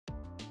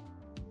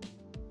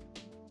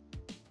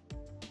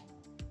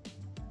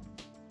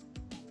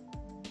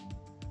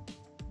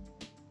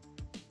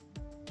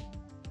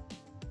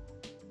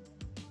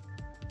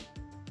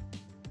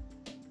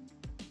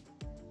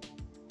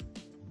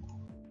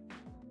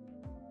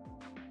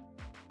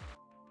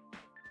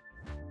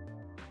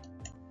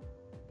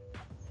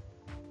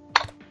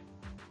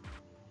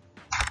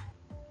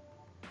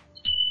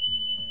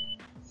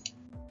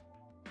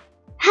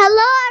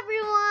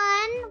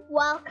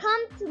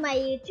my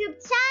YouTube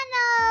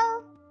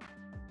channel!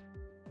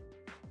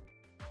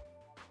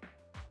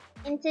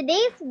 In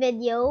today's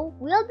video,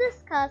 we'll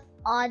discuss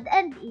odd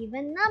and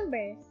even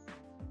numbers.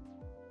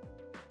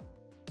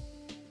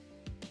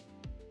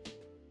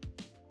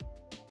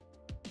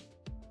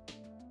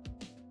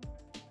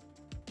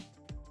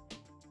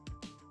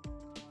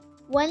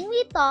 When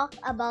we talk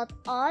about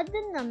odd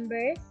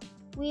numbers,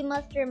 we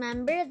must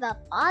remember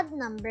that odd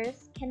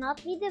numbers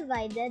cannot be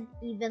divided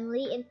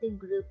evenly into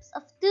groups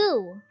of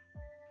 2.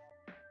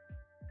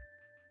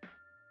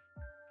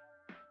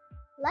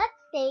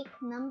 Let's take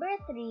number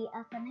 3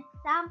 as an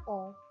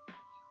example.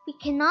 We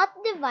cannot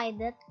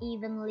divide it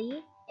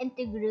evenly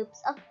into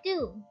groups of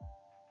 2.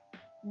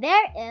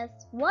 There is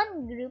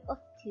one group of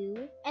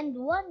 2 and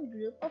one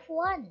group of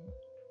 1,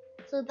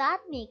 so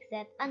that makes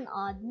it an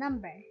odd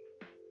number.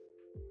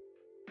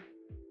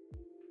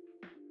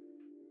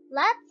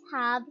 Let's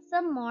have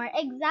some more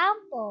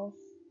examples.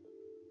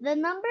 The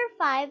number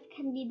 5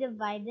 can be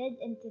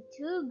divided into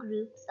 2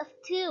 groups of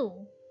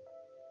 2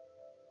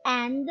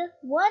 and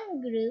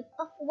one group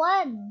of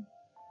 1.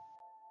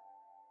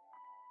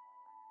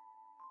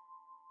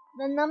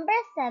 The number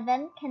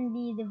 7 can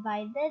be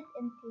divided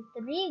into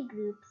 3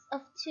 groups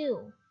of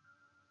 2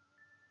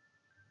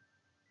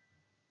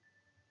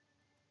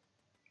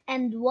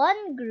 and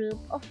one group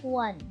of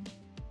 1.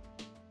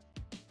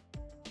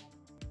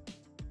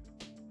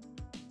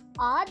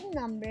 Odd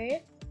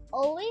numbers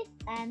always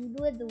end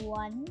with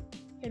 1,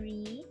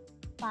 3,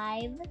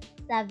 5,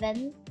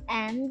 7,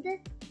 and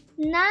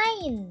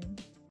 9.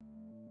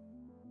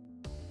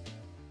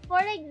 For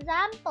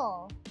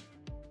example,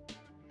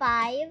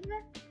 5,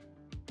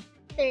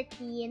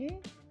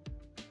 13,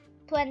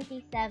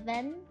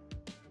 27,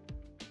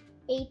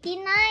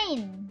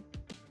 89.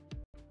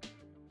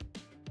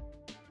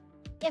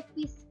 If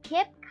we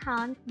skip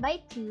count by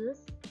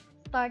 2s,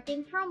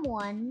 starting from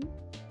 1,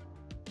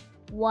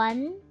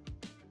 1,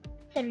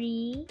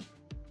 3,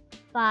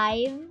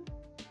 5,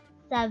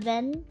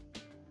 7,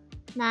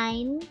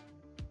 9,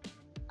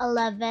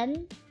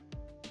 11,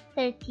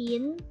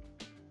 13,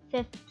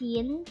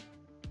 15,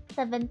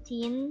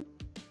 17,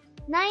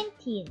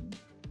 19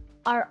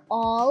 are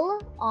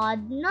all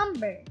odd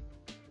numbers.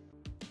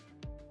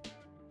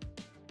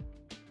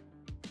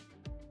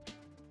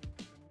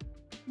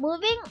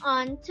 Moving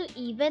on to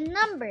even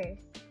numbers.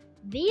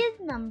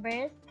 These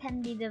numbers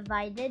can be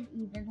divided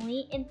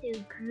evenly into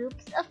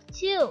groups of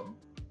 2.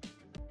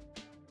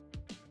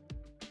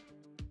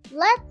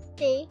 Let's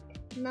take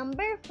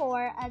number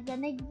 4 as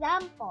an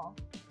example.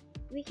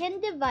 We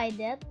can divide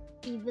it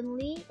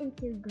evenly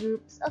into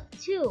groups of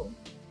 2.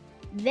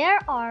 There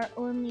are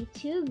only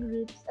 2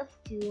 groups of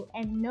 2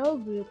 and no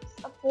groups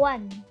of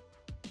 1,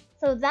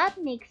 so that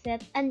makes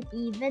it an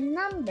even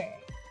number.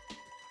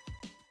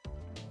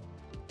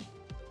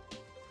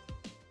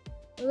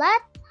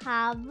 Let's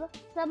have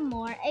some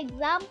more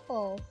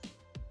examples.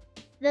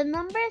 The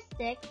number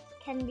 6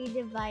 can be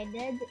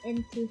divided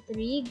into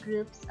 3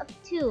 groups of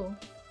 2.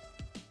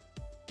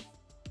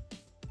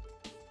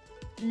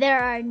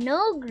 There are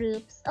no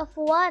groups of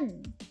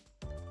 1.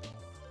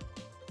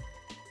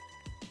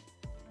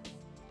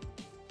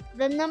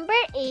 The number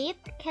 8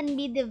 can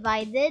be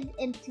divided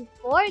into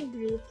 4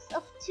 groups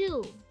of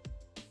 2.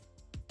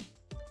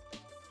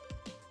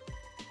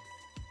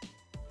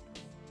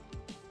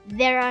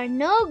 There are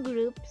no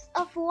groups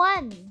of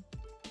 1.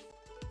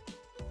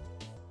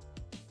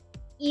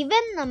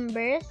 Even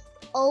numbers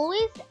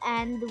always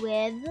end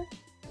with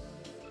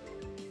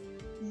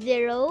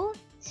 0,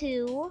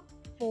 2,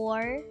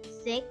 4,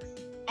 6,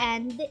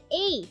 and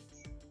 8.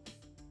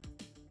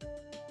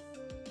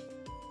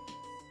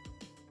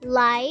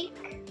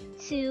 Like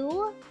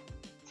 2,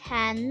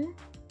 10,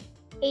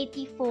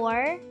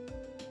 84,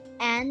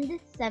 and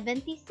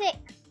 76.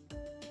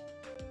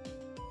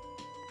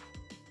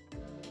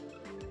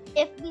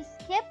 If we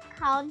skip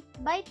count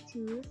by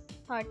 2s,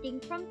 starting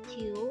from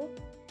 2,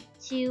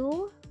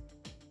 2,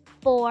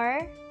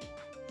 4,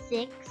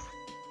 6,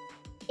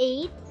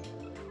 8,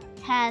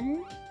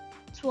 10,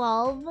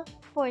 12,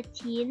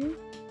 14,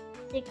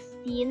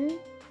 16,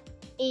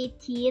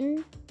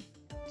 18,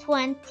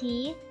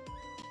 20,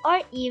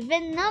 or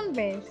even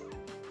numbers.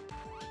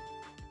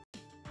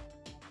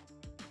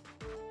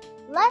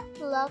 Let's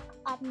look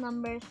at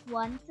numbers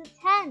 1 to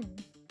 10.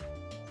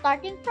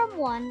 Starting from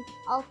 1,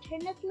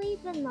 alternately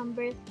the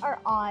numbers are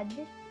odd,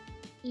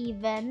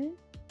 even,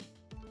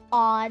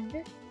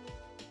 odd,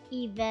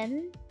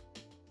 even,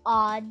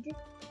 odd,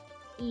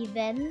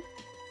 even,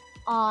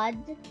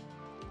 odd,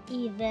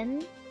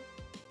 even,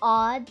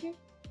 odd,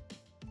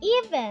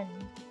 even.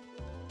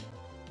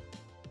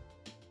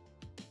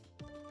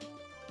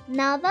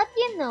 Now that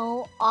you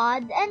know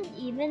odd and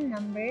even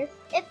numbers,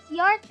 it's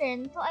your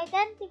turn to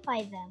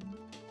identify them.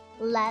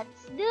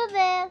 Let's do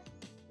this!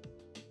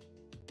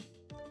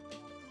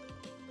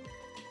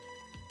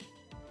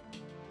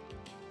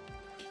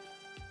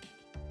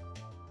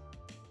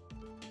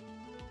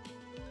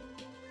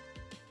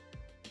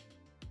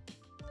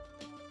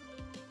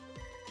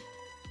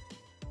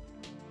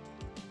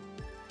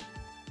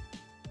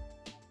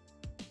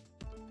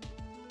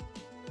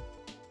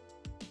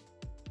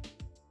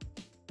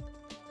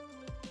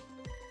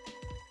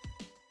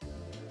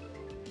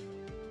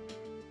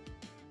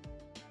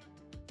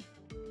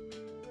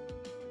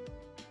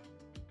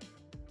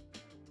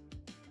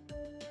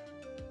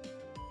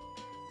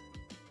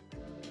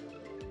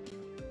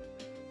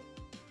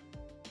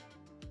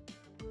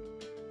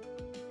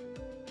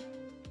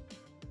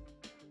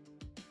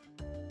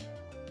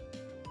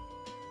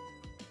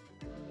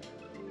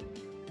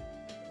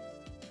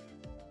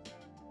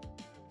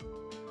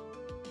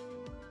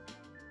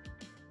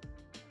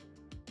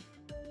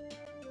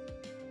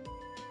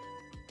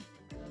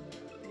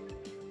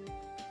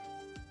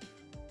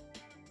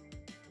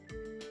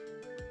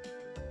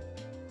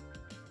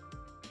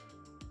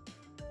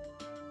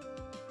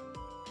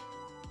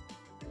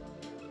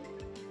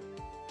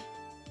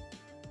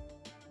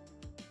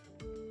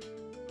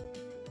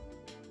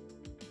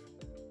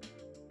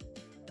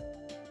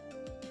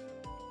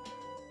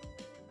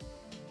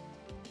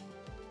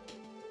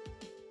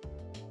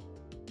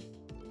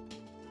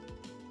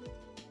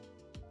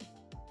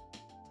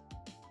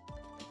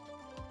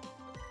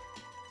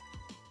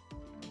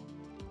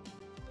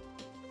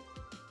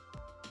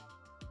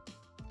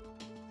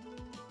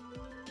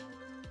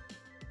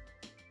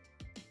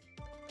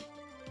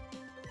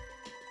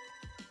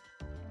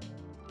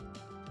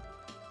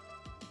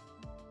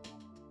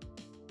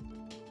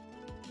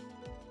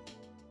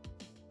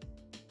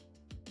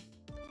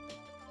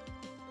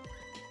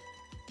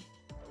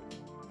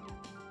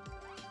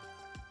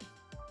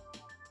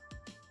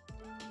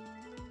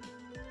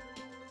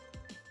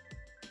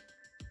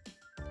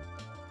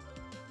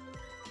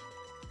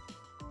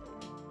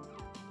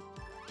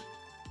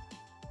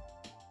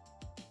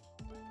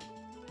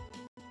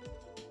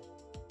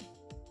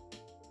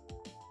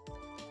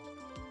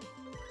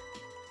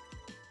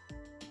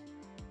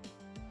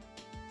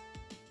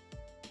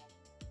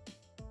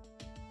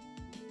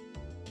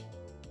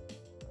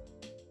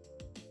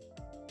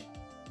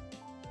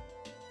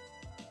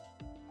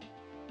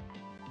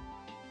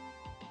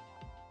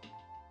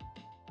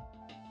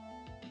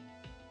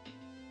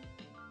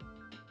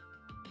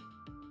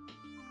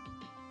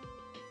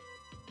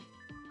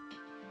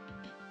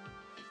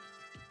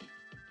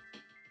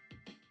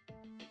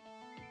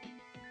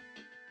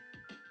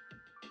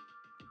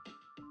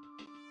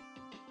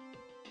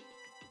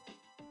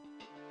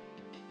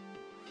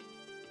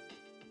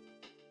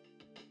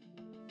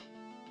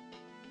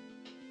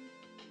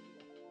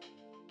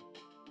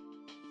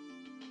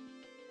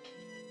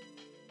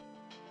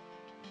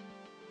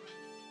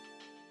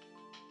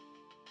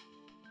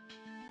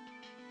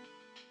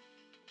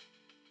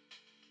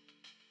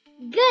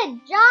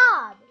 Good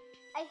job!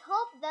 I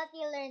hope that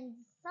you learned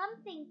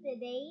something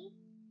today.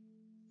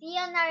 See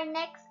you on our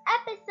next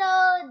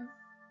episode.